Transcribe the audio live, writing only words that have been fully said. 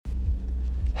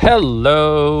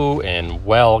Hello and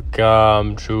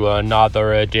welcome to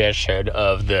another edition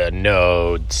of the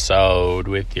Nodesode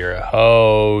with your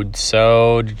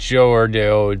Hodesode, Jardy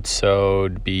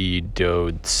Nodesode, be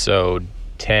Nodesode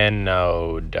 10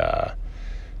 Node.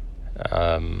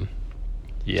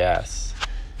 Yes.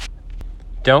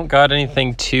 Don't got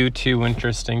anything too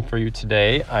interesting for you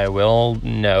today. I will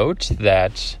note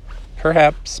that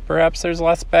Perhaps there's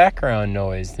less background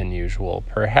noise than usual.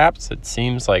 Perhaps it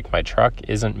seems like my truck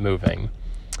isn't moving.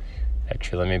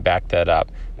 Actually, let me back that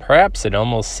up. Perhaps it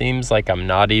almost seems like I'm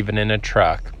not even in a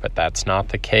truck, but that's not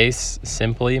the case.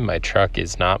 Simply, my truck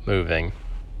is not moving.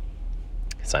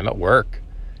 Because I'm at work.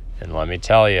 And let me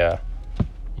tell you,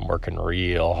 I'm working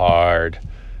real hard.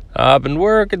 I've been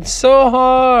working so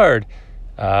hard.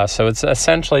 So it's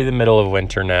essentially the middle of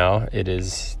winter now. It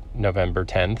is November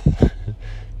 10th.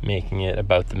 Making it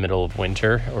about the middle of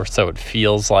winter, or so it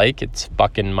feels like. It's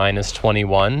fucking minus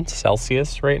 21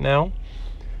 Celsius right now.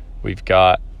 We've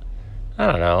got, I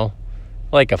don't know,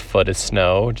 like a foot of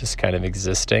snow just kind of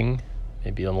existing.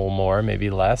 Maybe a little more, maybe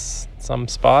less, some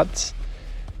spots.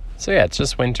 So yeah, it's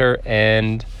just winter,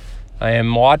 and I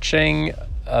am watching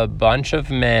a bunch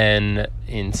of men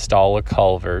install a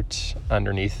culvert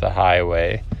underneath the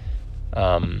highway.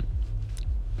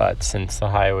 But since the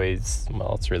highway's,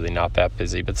 well, it's really not that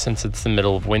busy, but since it's the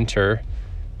middle of winter,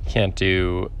 can't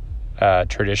do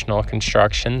traditional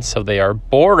construction, so they are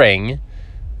boring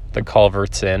the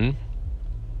culverts in,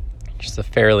 which is a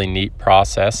fairly neat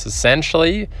process.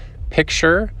 Essentially,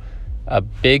 picture a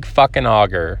big fucking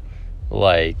auger,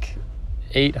 like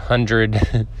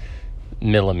 800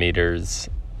 millimeters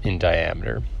in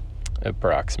diameter,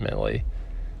 approximately.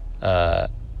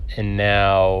 And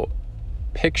now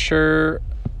picture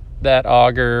that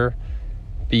auger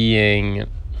being,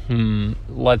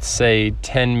 let's say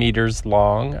 10 meters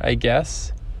long, I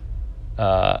guess.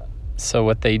 So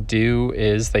what they do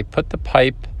is they put the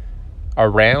pipe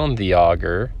around the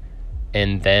auger,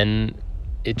 and then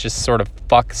it just sort of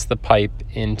fucks the pipe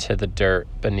into the dirt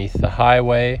beneath the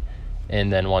highway.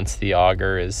 And then once the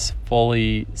auger is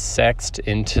fully sexed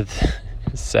into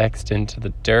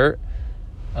the dirt,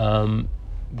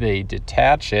 they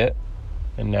detach it.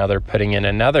 And now they're putting in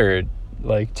another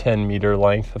like 10 meter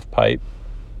length of pipe.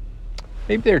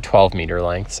 Maybe they're 12 meter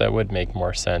lengths. That would make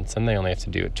more sense. And they only have to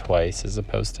do it twice as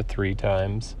opposed to 3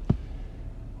 times.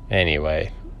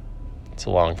 Anyway, it's a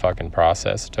long fucking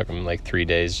process. It took them like 3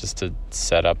 days just to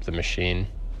set up the machine.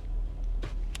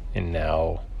 And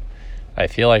now I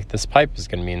feel like this pipe is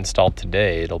going to be installed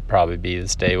today.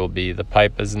 This day will be the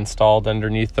pipe is installed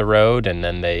underneath the road, and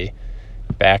then they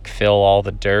backfill all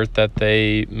the dirt that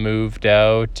they moved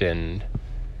out, and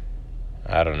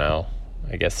I don't know.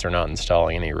 I guess they're not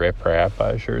installing any riprap.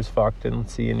 I sure as fuck didn't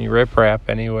see any riprap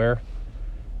anywhere.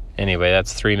 Anyway,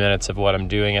 that's 3 minutes of what I'm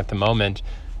doing at the moment.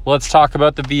 Let's talk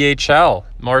about the VHL.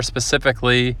 More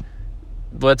specifically,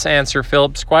 let's answer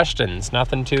Philip's questions.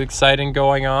 Nothing too exciting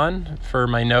going on for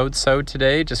my Nodesode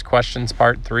today. Just questions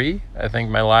part 3. I think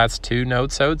my last 2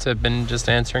 Nodesodes have been just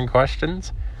answering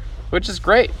questions, which is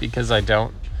great because I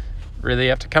don't really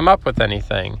have to come up with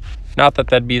anything. Not that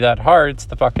that'd be that hard. It's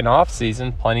the fucking off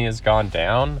season. Plenty has gone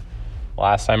down.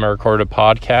 Last time I recorded a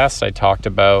podcast, I talked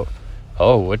about,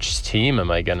 which team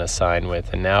am I going to sign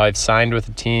with? And now I've signed with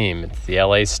a team. It's the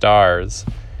LA Stars.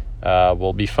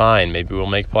 We'll be fine. Maybe we'll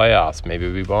make playoffs. Maybe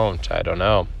we won't. I don't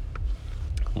know.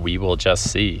 We will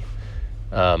just see.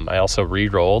 I also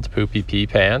re-rolled Poopy Pee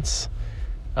Pants.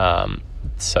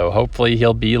 So hopefully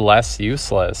he'll be less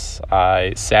useless.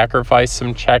 I sacrificed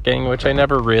some checking, which I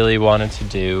never really wanted to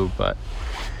do, but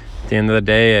at the end of the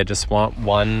day, I just want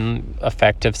one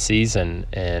effective season,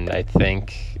 and I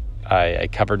think I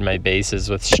covered my bases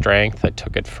with strength. I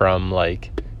took it from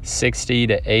like 60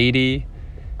 to 80,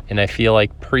 and I feel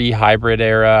like pre-hybrid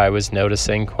era, I was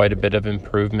noticing quite a bit of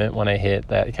improvement when I hit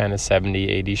that kind of 70,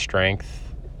 80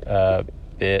 strength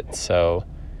bit, so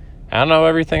I don't know,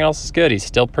 everything else is good. He's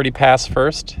still pretty pass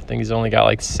first. I think he's only got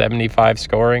like 75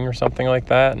 scoring or something like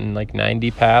that, and like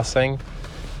 90 passing.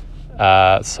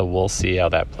 So we'll see how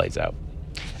that plays out.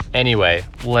 Anyway,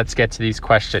 let's get to these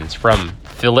questions from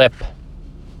Philip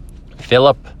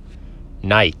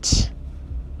Knight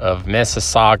of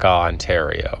Mississauga,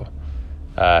 Ontario.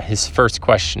 His first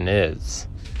question is,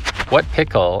 what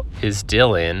pickle is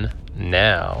Dill in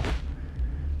now?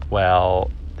 Well,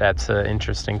 that's an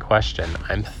interesting question.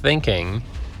 I'm thinking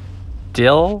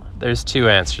Dill, there's 2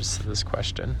 answers to this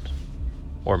question.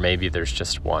 Or maybe there's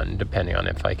just one, depending on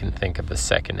if I can think of a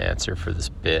second answer for this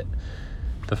bit.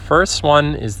 The first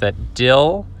one is that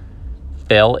Dill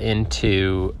fell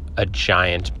into a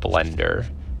giant blender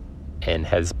and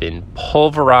has been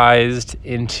pulverized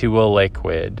into a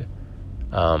liquid.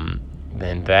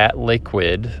 And that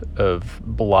liquid of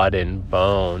blood and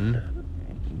bone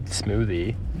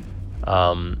smoothie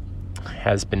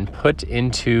has been put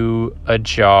into a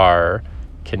jar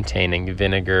containing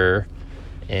vinegar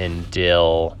and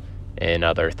dill and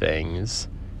other things.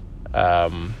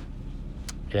 And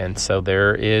so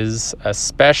there is a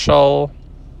special,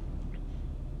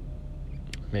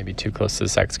 maybe too close to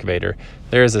this excavator,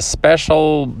 there is a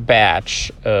special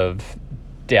batch of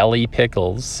deli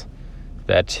pickles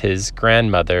that his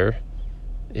grandmother,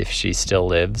 if she still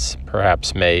lives,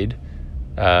 perhaps made,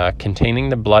 containing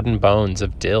the blood and bones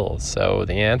of dill. So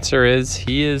the answer is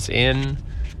he is in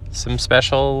some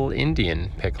special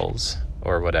Indian pickles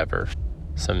or whatever.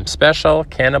 Some special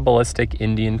cannibalistic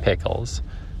Indian pickles.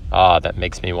 That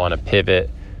makes me want to pivot.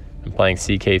 I'm playing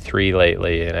CK3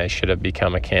 lately, and I should have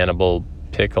become a cannibal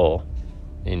pickle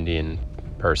Indian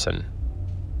person.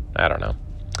 I don't know.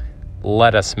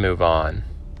 Let us move on.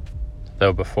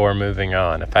 Though before moving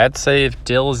on, if I had to say if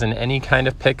dill is in any kind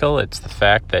of pickle, it's the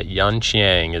fact that Yun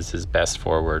Chiang is his best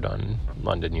forward on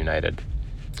London United.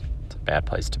 It's a bad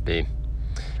place to be.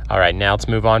 All right, now let's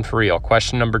move on for real.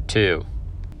 Question number 2.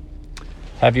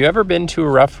 Have you ever been to a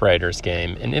Rough Riders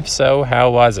game? And if so,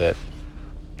 how was it?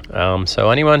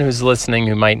 So anyone who's listening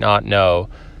who might not know,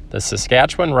 the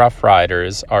Saskatchewan Rough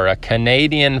Riders are a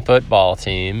Canadian football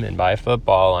team. And by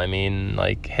football, I mean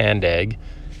like hand egg.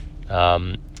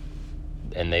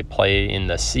 And they play in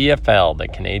the CFL, the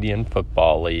Canadian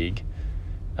Football League,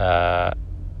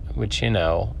 which,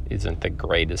 isn't the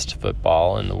greatest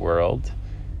football in the world,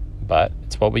 but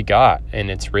it's what we got, and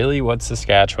it's really what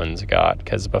Saskatchewan's got,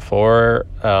 because before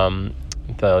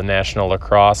the National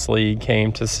Lacrosse League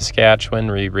came to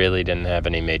Saskatchewan, we really didn't have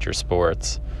any major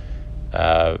sports,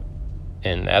 and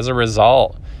as a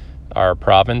result, our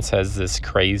province has this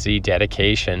crazy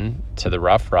dedication to the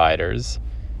Rough Riders.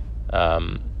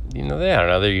 I don't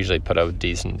know, they usually put out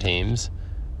decent teams.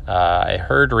 I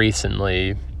heard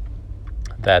recently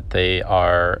that they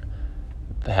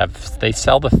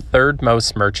sell the third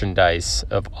most merchandise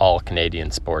of all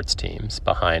Canadian sports teams,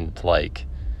 behind like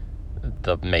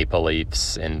the Maple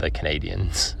Leafs and the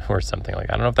Canadians or something like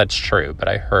that. I don't know if that's true, but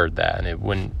I heard that, and it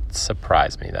wouldn't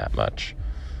surprise me that much.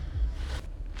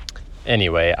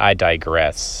 Anyway, I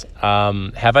digress.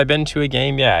 Have I been to a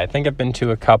game? Yeah, I think I've been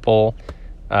to a couple.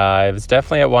 I was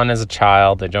definitely at one as a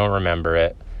child. I don't remember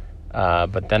it.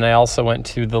 But then I also went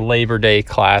to the Labor Day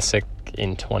Classic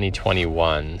in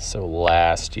 2021, so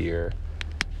last year.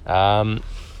 And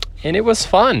it was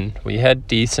fun. We had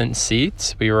decent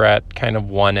seats. We were at kind of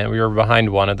one end. We were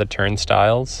behind one of the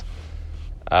turnstiles.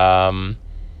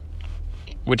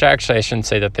 Which actually, I shouldn't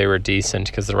say that they were decent,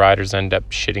 because the riders end up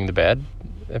shitting the bed,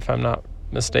 if I'm not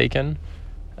mistaken.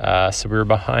 So we were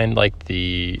behind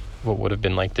what would have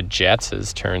been like the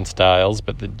Jets' turnstiles,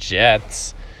 but the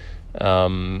Jets, is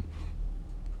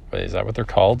that what they're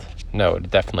called? No,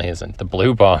 it definitely isn't. The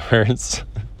Blue Bombers.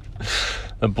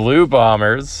 The Blue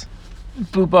Bombers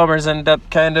ended up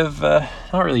kind of,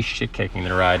 not really shit-kicking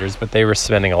the riders, but they were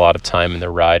spending a lot of time in the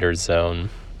riders' zone.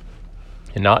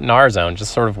 And not in our zone,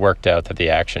 just sort of worked out that the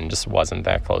action just wasn't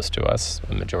that close to us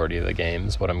the majority of the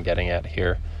games, what I'm getting at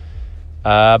here.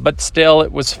 But still,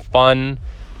 it was fun.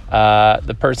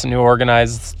 The person who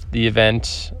organized the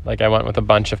event, I went with a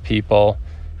bunch of people,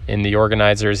 and the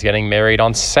organizer is getting married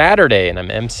on Saturday, and I'm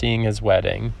emceeing his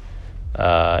wedding.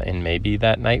 And maybe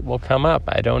that night will come up.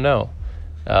 I don't know.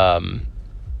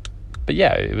 But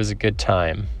yeah, it was a good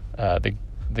time.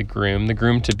 The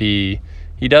groom-to-be,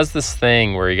 he does this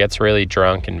thing where he gets really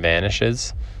drunk and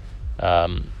vanishes.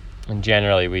 And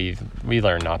generally, we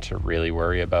learn not to really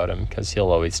worry about him, because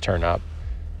he'll always turn up.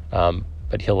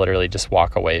 But he'll literally just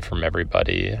walk away from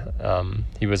everybody.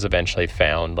 He was eventually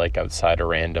found outside a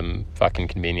random fucking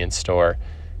convenience store,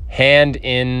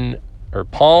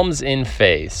 palms in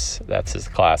face. That's his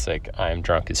classic I'm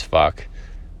drunk as fuck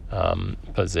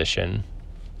position.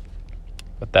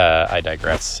 But I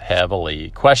digress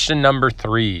heavily. Question number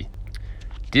 3.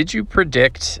 Did you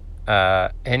predict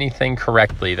anything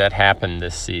correctly that happened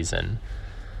this season?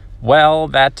 Well,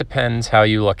 that depends how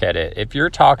you look at it. If you're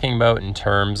talking about in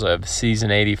terms of season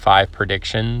 85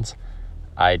 predictions,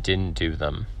 I didn't do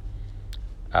them.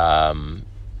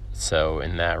 So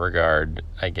in that regard,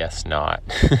 I guess not.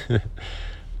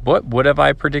 What would have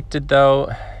I predicted,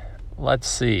 though? Let's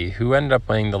see. Who ended up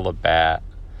winning the Labatt?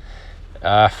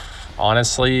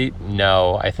 Honestly,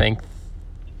 no. I think,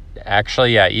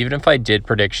 actually, yeah, even if I did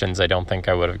predictions, I don't think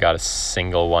I would have got a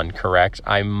single one correct.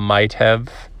 I might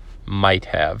have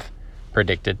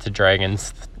predicted the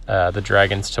Dragons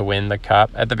to win the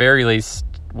cup. At the very least,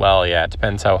 well, yeah, it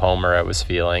depends how homer I was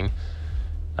feeling.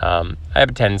 I have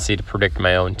a tendency to predict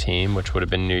my own team, which would have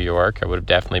been New York. I would have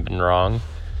definitely been wrong.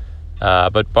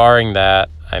 But barring that,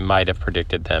 I might have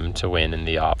predicted them to win in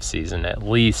the offseason, at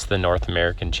least the North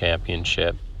American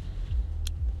Championship.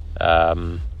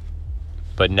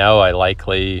 But no, I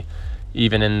likely,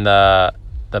 even in the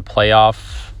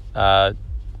playoff,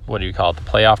 what do you call it, the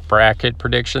playoff bracket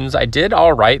predictions, I did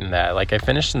all right in that. Like, I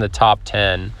finished in the top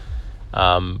 10,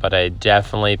 but I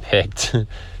definitely picked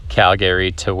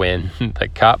Calgary to win the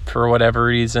cup for whatever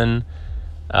reason.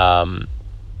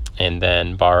 And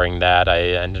then barring that, I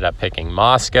ended up picking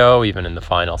Moscow, even in the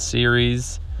final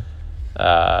series.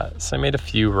 So I made a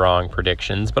few wrong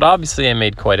predictions, but obviously I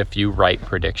made quite a few right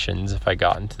predictions if I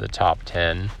got into the top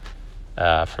 10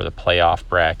 for the playoff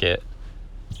bracket.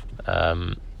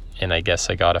 And I guess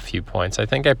I got a few points. I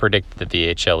think I predicted the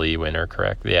VHLE winner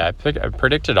correctly. Yeah, I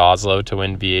predicted Oslo to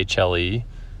win VHLE.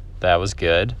 That was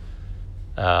good.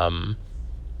 And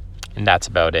that's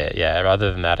about it. Yeah,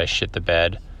 other than that, I shit the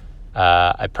bed.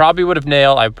 I probably would have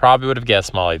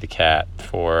guessed Molly the Cat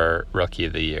for Rookie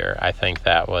of the Year. I think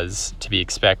that was to be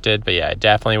expected. But yeah, I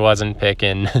definitely wasn't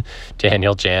picking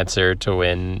Daniel Janser to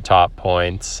win top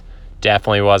points.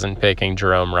 Definitely wasn't picking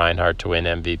Jerome Reinhardt to win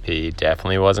MVP.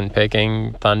 Definitely wasn't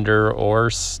picking Thunder or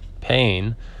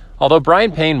Payne. Although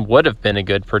Brian Payne would have been a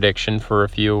good prediction for a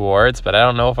few awards, but I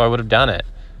don't know if I would have done it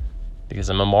because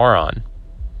I'm a moron.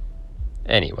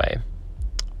 Anyway,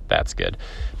 that's good.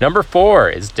 Number 4,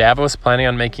 is Davos planning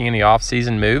on making any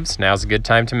off-season moves? Now's a good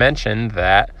time to mention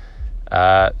that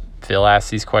Phil asked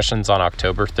these questions on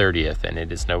October 30th, and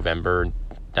it is November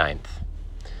 9th.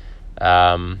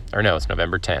 It's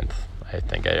November 10th. I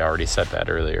think I already said that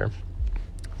earlier.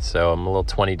 So I'm a little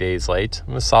 20 days late.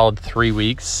 I'm a solid 3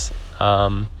 weeks.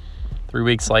 3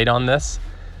 weeks late on this.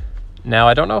 Now,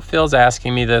 I don't know if Phil's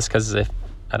asking me this because I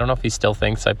don't know if he still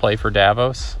thinks I play for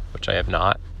Davos, which I have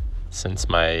not since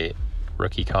my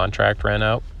rookie contract ran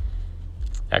out.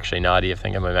 Actually, not. I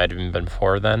think it might have even been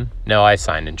before then. No, I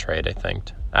signed and traded, I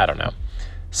think. I don't know.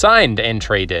 Signed and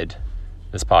traded.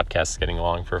 This podcast is getting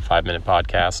long for a 5-minute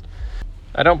podcast.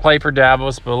 I don't play for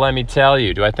Davos, but let me tell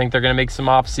you, do I think they're going to make some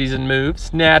off-season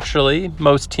moves? Naturally,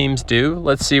 most teams do.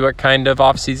 Let's see what kind of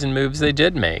off-season moves they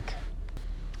did make.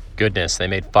 Goodness, they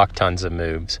made fuck tons of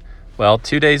moves. Well,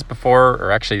 2 days before,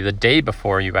 or actually the day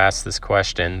before you asked this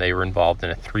question, they were involved in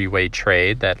a 3-way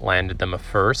trade that landed them a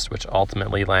first, which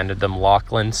ultimately landed them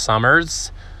Lachlan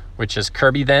Summers, which is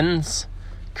Kerbithan,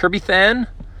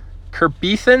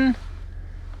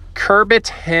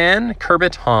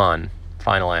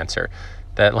 final answer.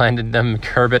 That landed them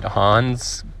Kerbit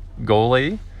Hahn's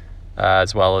goalie,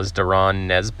 as well as Deron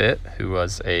Nesbitt, who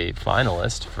was a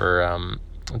finalist for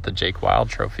the Jake Wild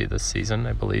Trophy this season,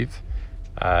 I believe,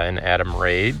 and Adam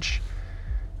Rage.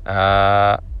 They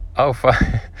got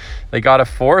a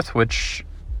fourth, which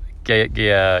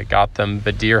got them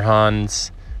Badir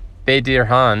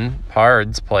Han,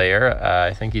 Pards player.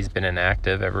 I think he's been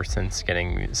inactive ever since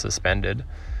getting suspended.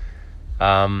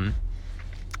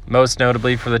 Most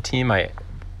notably for the team I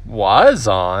was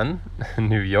on,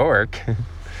 New York,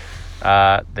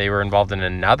 they were involved in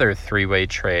another 3-way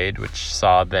trade, which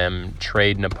saw them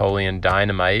trade Napoleon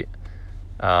Dynamite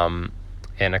and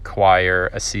acquire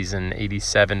a season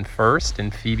 87 first in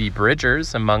Phoebe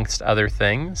Bridgers, amongst other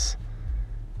things.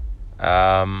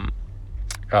 But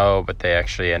they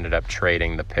actually ended up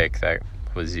trading the pick that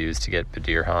was used to get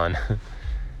Badir Han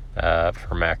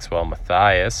for Maxwell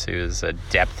Mathias, who's a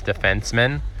depth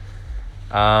defenseman.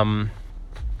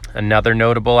 Another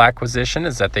notable acquisition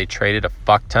is that they traded a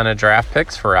fuck ton of draft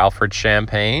picks for Alfred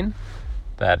Champagne.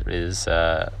 That is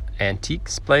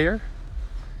Antiques player.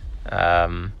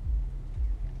 And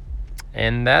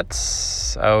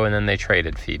then they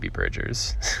traded Phoebe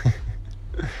Bridgers.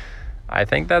 I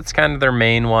think that's kind of their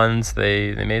main ones.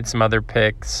 They made some other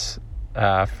picks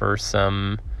for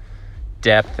some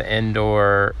depth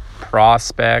and/or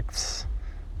prospects.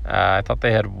 I thought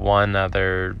they had one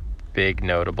other big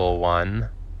notable one.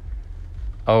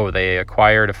 They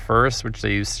acquired a first, which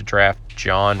they used to draft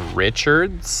John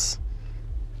Richards,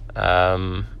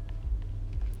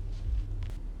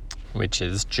 which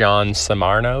is John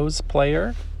Samarno's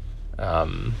player.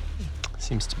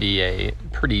 Seems to be a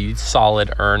pretty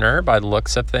solid earner by the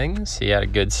looks of things. He had a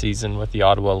good season with the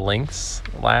Ottawa Lynx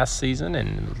last season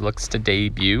and looks to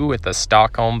debut with the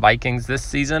Stockholm Vikings this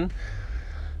season.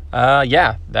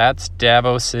 That's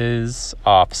Davos's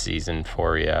off-season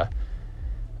for you.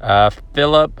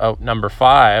 Philip, number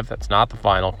 5, that's not the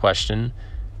final question.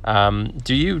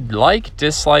 Do you like,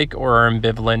 dislike, or are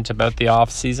ambivalent about the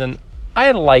off-season?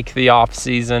 I like the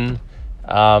off-season.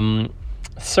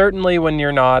 Certainly when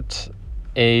you're not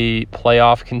a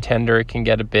playoff contender, it can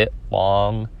get a bit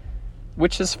long,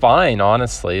 which is fine,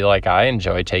 honestly. Like, I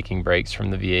enjoy taking breaks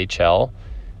from the VHL.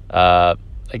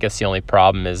 I guess the only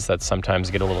problem is that sometimes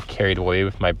I get a little carried away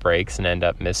with my breaks and end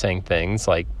up missing things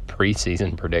like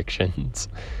preseason predictions,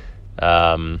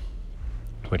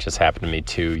 which has happened to me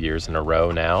 2 years in a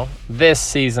row now. This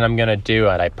season I'm going to do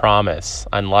it, I promise,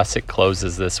 unless it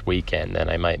closes this weekend, then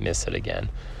I might miss it again.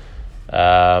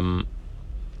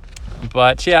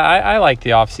 But yeah, I like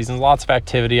the off season. Lots of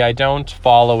activity. I don't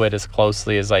follow it as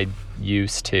closely as I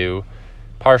used to,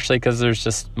 partially because there's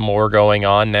just more going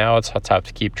on now. It's tough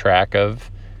to keep track of.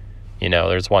 You know,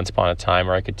 there's once upon a time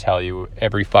where I could tell you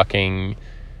every fucking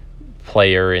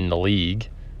player in the league.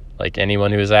 Like,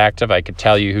 anyone who was active, I could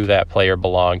tell you who that player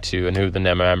belonged to and who the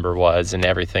member was and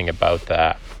everything about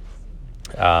that.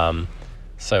 So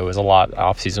it was a lot,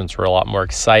 off seasons were a lot more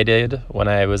excited when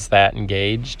I was that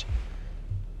engaged.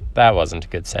 That wasn't a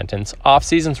good sentence. Off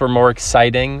seasons were more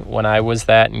exciting when I was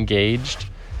that engaged.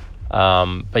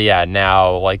 But yeah,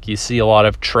 now, like, you see a lot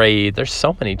of trade. There's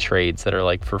so many trades that are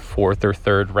like for fourth or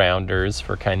third rounders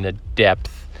for kind of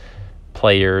depth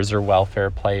players or welfare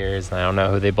players. And I don't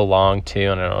know who they belong to,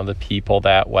 and I don't know the people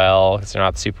that well because they're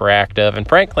not super active. And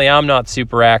frankly, I'm not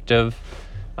super active.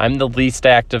 I'm the least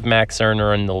active max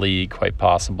earner in the league, quite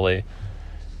possibly.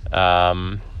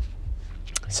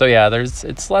 So yeah,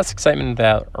 it's less excitement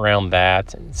around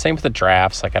that. Same with the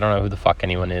drafts. Like, I don't know who the fuck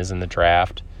anyone is in the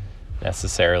draft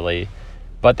necessarily,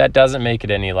 but that doesn't make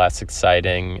it any less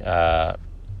exciting. And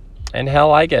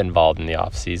hell, I get involved in the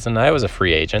off season. I was a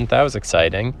free agent. That was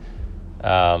exciting,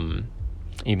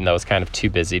 even though I was kind of too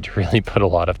busy to really put a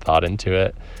lot of thought into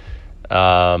it.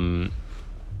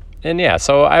 And yeah,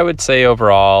 so I would say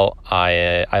overall,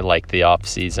 I like the off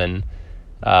season.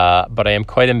 But I am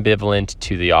quite ambivalent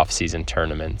to the off-season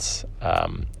tournaments.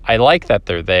 I like that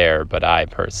they're there, but I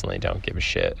personally don't give a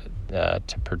shit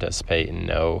to participate in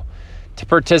no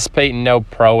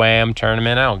Pro-Am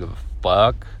tournament. I don't give a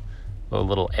fuck.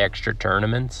 Little extra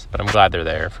tournaments, but I'm glad they're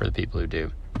there for the people who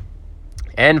do.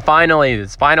 And finally,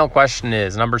 this final question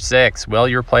is, number 6, will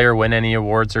your player win any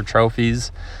awards or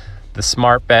trophies? The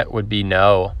smart bet would be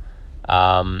no.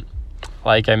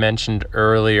 Like I mentioned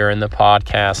earlier in the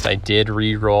podcast, I did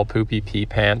re-roll Poopy Pee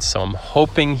Pants, so I'm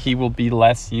hoping he will be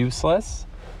less useless.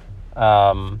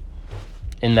 And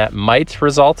that might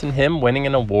result in him winning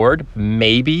an award,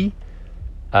 maybe.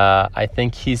 I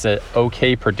think he's an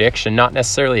okay prediction, not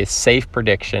necessarily a safe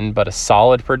prediction, but a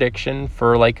solid prediction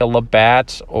for like a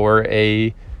Labatt or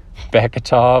a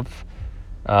Beketov.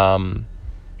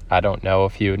 I don't know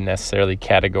if he would necessarily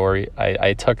category.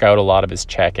 I took out a lot of his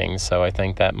checking, so I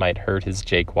think that might hurt his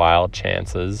Jake Wild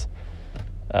chances.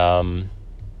 But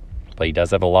he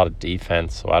does have a lot of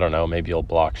defense, so I don't know. Maybe he'll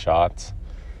block shots.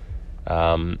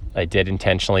 I did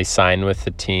intentionally sign with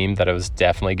the team that I was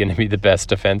definitely going to be the best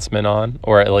defenseman on,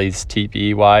 or at least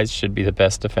TPE-wise should be the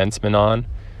best defenseman on.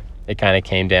 It kind of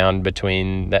came down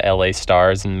between the LA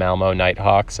Stars and Malmo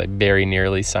Nighthawks. I very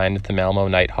nearly signed with the Malmo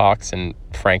Nighthawks, and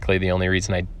frankly, the only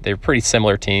reason they're pretty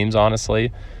similar teams,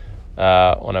 honestly,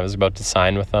 when I was about to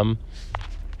sign with them.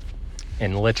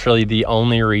 And literally the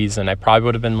only reason, I probably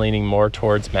would have been leaning more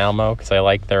towards Malmo because I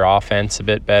like their offense a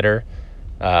bit better.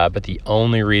 But the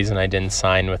only reason I didn't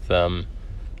sign with them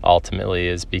ultimately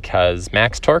is because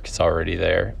Max Torque is already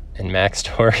there, and Max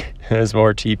Torque has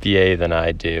more TPA than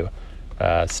I do.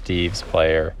 Steve's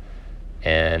player,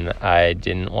 and I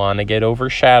didn't want to get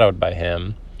overshadowed by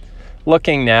him.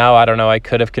 Looking now, I don't know, I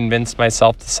could have convinced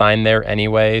myself to sign there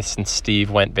anyway, since Steve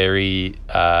went very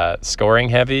scoring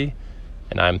heavy,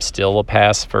 and I'm still a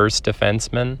pass first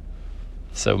defenseman,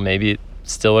 so maybe it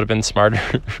still would have been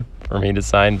smarter for me to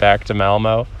sign back to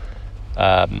Malmo.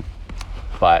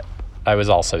 But I was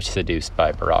also seduced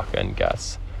by Baraka and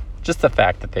Gus. Just the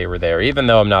fact that they were there, even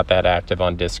though I'm not that active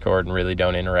on Discord and really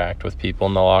don't interact with people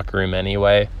in the locker room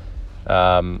anyway.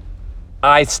 I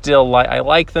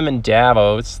like them in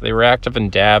Davos. They were active in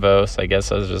Davos. I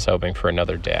guess I was just hoping for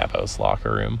another Davos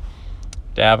locker room.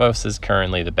 Davos is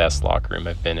currently the best locker room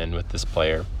I've been in with this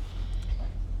player.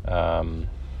 And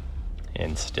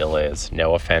still is.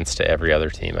 No offense to every other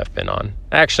team I've been on.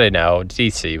 Actually, no.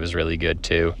 DC was really good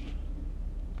too.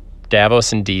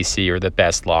 Davos and DC are the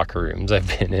best locker rooms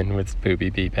I've been in with Poopy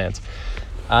Pee Pants.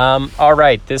 All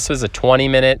right, this was a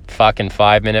 20-minute, fucking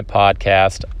 5-minute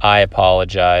podcast. I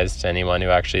apologize to anyone who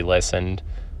actually listened,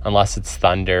 unless it's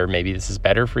Thunder. Maybe this is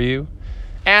better for you.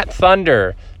 At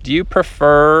Thunder, do you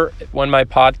prefer when my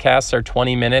podcasts are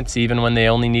 20 minutes, even when they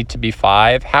only need to be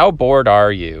 5? How bored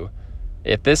are you?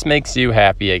 If this makes you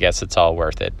happy, I guess it's all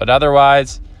worth it. But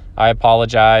otherwise, I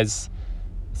apologize.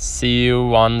 See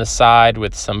you on the side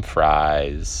with some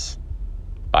fries.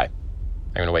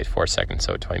 I'm going to wait 4 seconds,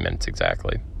 so 20 minutes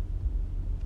exactly.